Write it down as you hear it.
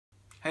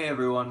Hey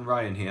everyone,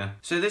 Ryan here.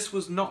 So this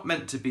was not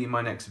meant to be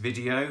my next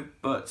video,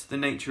 but the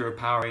nature of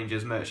Power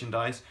Rangers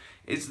merchandise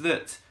is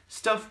that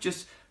stuff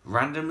just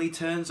randomly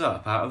turns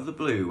up out of the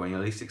blue when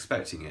you're least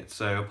expecting it,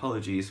 so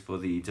apologies for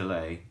the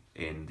delay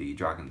in the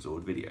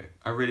Dragonzord video.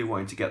 I really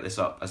wanted to get this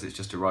up as it's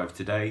just arrived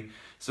today.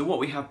 So what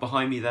we have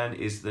behind me then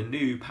is the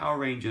new Power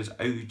Rangers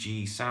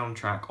OG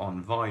soundtrack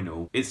on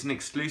vinyl. It's an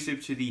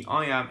exclusive to the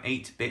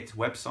Iam8Bit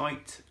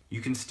website. You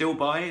can still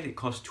buy it, it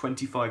costs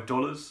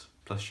 $25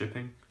 plus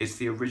shipping. It's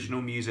the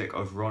original music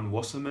of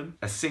Wasserman,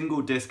 a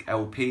single disc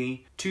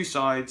LP, 2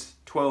 sides,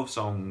 12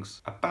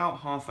 songs,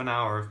 about half an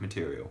hour of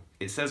material.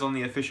 It says on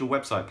the official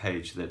website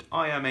page that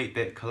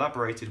Iam8Bit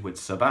collaborated with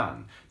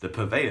Saban, the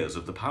purveyors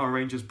of the Power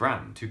Rangers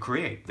brand, to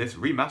create this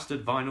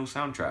remastered vinyl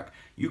soundtrack.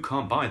 You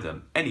can't buy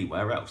them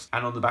anywhere else.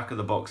 And on the back of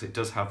the box it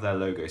does have their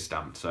logo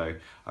stamped, so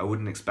I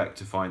wouldn't expect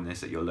to find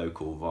this at your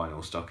local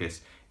vinyl stockist,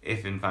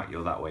 if in fact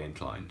you're that way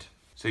inclined.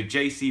 So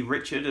JC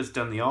Richard has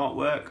done the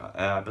artwork.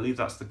 I believe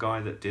that's the guy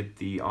that did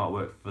the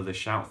artwork for the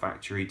Shout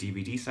Factory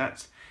DVD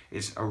sets.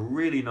 It's a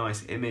really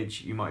nice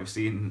image. You might have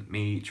seen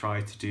me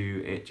try to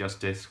do it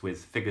justice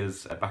with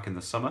figures back in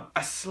the summer.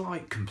 A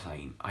slight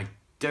complaint. I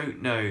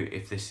don't know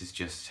if this is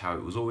just how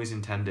it was always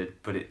intended,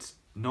 but it's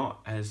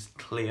not as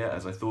clear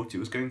as I thought it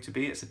was going to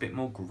be. It's a bit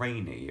more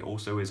grainy. It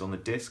also is on the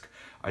disc.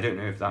 I don't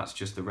know if that's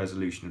just the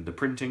resolution of the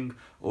printing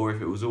or if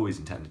it was always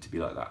intended to be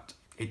like that.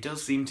 It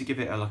does seem to give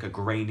it a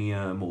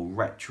grainier, more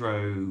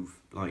retro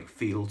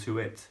feel to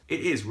it. It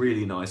is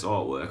really nice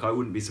artwork. I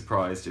wouldn't be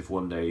surprised if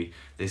one day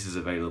this is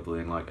available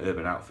in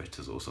Urban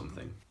Outfitters or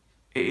something.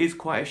 It is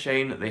quite a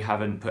shame that they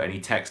haven't put any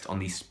text on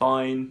the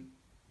spine,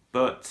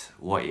 but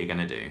what are you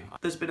gonna do?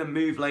 There's been a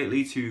move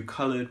lately to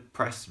coloured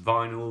pressed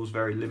vinyls,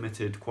 very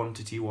limited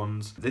quantity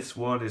ones. This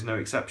one is no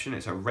exception.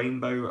 It's a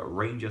Rainbow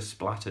Ranger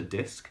splatter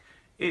disc.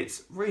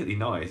 It's really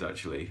nice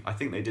actually. I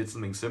think they did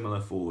something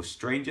similar for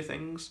Stranger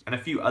Things, and a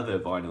few other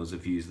vinyls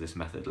have used this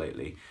method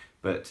lately,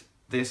 but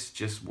this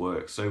just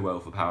works so well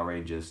for Power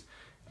Rangers.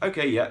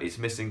 Okay, yeah, it's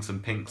missing some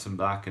pinks and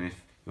black, and if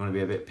you want to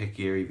be a bit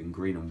pickier, even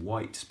green and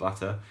white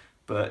splatter,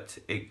 but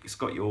it's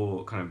got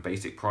your kind of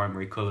basic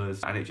primary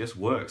colours, and it just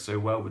works so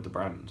well with the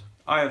brand.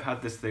 I have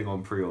had this thing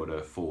on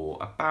pre-order for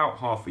about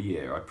half a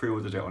year. I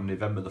pre-ordered it on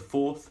November the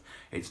 4th,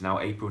 it's now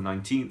April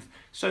 19th,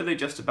 so they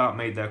just about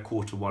made their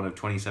Q1 of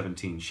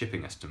 2017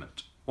 shipping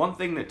estimate. One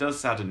thing that does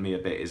sadden me a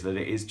bit is that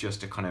it is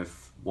just a kind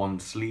of one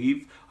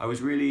sleeve. I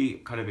was really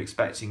kind of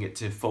expecting it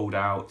to fold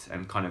out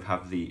and kind of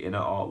have the inner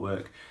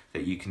artwork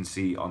that you can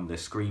see on the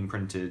screen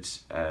printed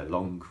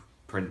long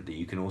print that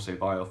you can also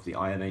buy off the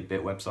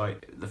Iam8Bit website.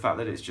 The fact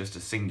that it's just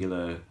a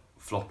singular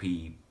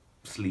floppy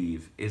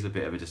sleeve is a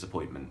bit of a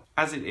disappointment.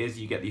 As it is,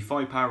 you get the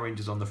 5 Power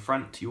Rangers on the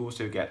front, you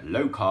also get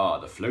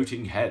Lokar, the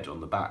floating head, on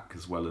the back,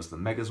 as well as the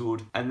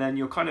Megazord, and then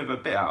you're kind of a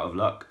bit out of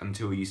luck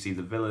until you see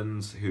the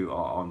villains who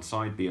are on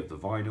side B of the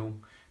vinyl.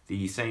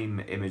 The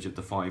same image of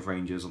the 5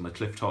 Rangers on the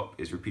cliff top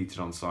is repeated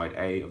on side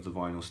A of the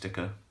vinyl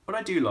sticker. What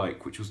I do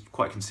like, which was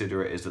quite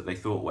considerate, is that they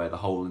thought where the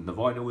hole in the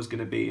vinyl was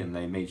going to be, and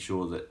they made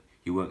sure that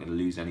you weren't going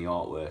to lose any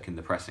artwork in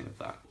the pressing of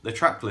that. The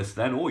track list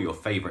then, all your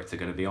favourites are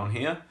going to be on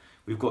here.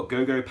 We've got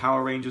Go-Go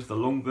Power Rangers, the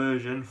long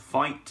version,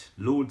 Fight,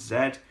 Lord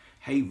Zed,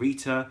 Hey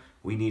Rita,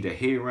 We Need a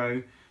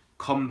Hero,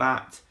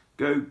 Combat,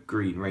 Go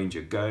Green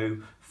Ranger Go,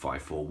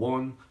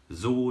 541,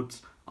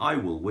 Zords, I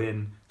Will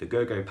Win, the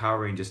Go-Go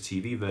Power Rangers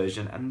TV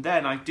version, and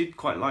then I did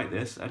quite like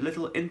this, a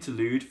little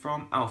interlude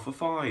from Alpha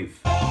 5.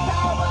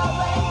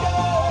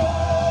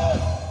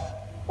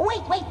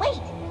 Wait!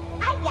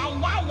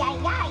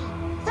 Ay!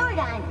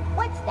 Zordon,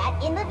 what's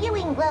that in the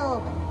viewing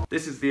globe?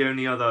 This is the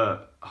only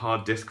other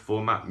hard disk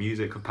format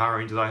music of Power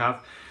Rangers I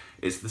have.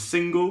 It's the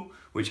single,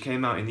 which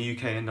came out in the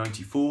UK in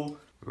 '94,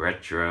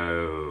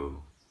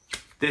 Retro.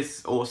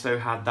 This also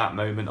had that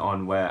moment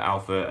on where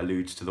Alpha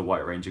alludes to the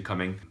White Ranger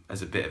coming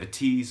as a bit of a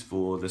tease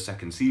for the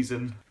 2nd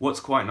season. What's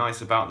quite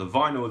nice about the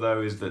vinyl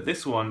though is that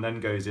this one then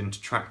goes into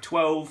track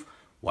 12,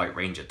 White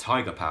Ranger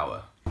Tiger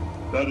Power.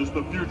 That is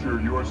the future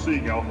you are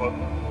seeing, Alpha.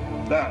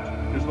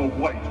 That is the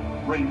White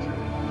Ranger.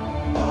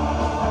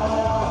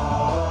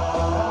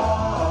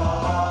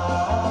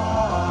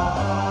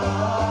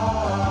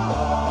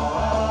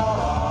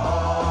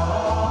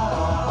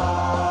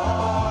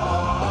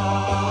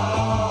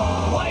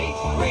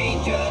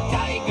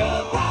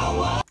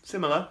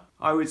 Similar.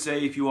 I would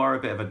say if you are a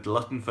bit of a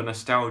glutton for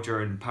nostalgia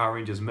and Power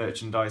Rangers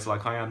merchandise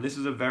like I am, this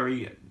is a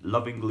very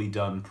lovingly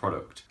done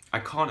product. I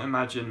can't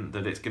imagine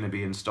that it's going to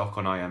be in stock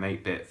on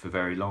Iam8Bit for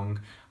very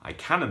long. I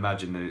can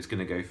imagine that it's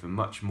going to go for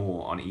much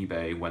more on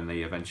eBay when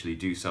they eventually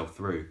do sell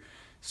through.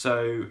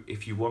 So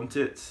if you want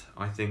it,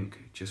 I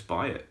think just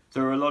buy it.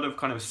 There are a lot of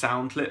kind of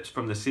sound clips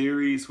from the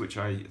series, which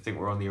I think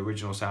were on the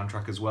original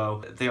soundtrack as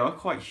well. They are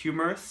quite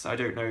humorous. I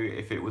don't know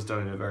if it was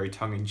done in a very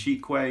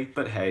tongue-in-cheek way,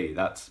 but hey,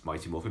 that's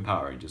Mighty Morphin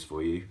Power Rangers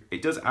for you.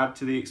 It does add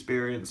to the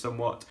experience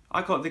somewhat.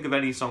 I can't think of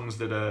any songs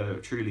that are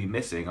truly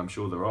missing. I'm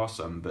sure there are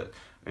some, but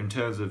in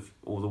terms of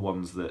all the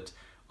ones that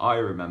I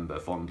remember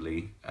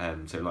fondly,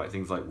 so like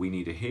things like We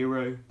Need a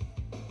Hero,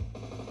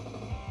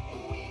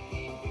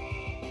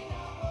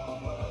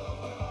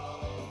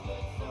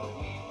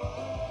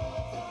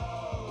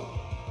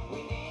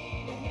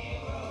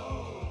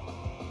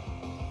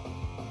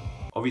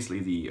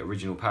 Obviously the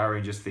original Power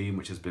Rangers theme,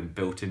 which has been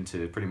built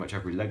into pretty much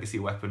every legacy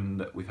weapon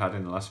that we've had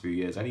in the last few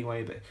years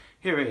anyway, but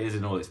here it is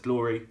in all its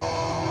glory.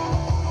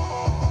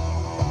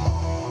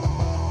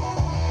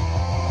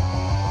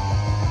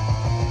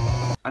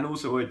 And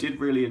also I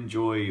did really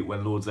enjoy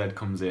when Lord Zed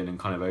comes in and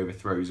kind of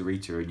overthrows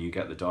Rita and you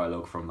get the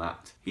dialogue from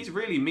that. He's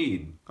really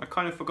mean. I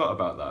kind of forgot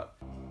about that.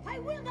 I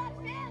will not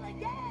fail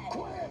again!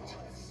 Quiet!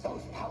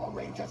 Those Power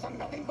Rangers are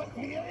nothing but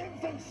mere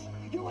infants!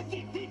 You have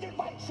defeated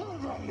my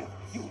children!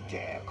 You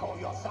dare call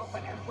yourself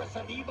an Empress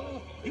of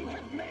Evil? You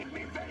have made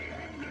me very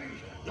angry!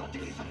 Your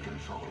days of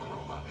control are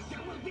over! There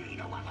will be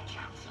no other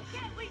chances!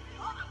 Can't we...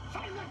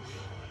 Silence!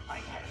 I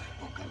have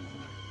spoken!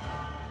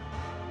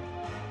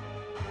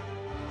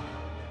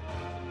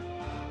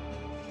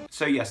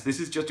 So yes, this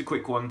is just a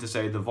quick one to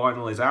say the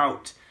vinyl is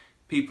out.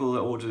 People that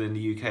ordered in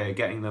the UK are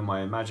getting them.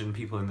 I imagine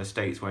people in the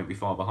States won't be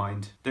far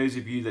behind. Those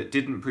of you that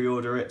didn't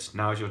pre-order it,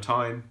 now's your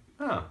time.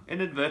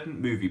 Inadvertent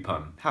movie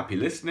pun. Happy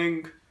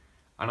listening,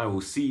 and I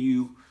will see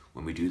you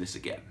when we do this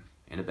again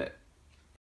in a bit.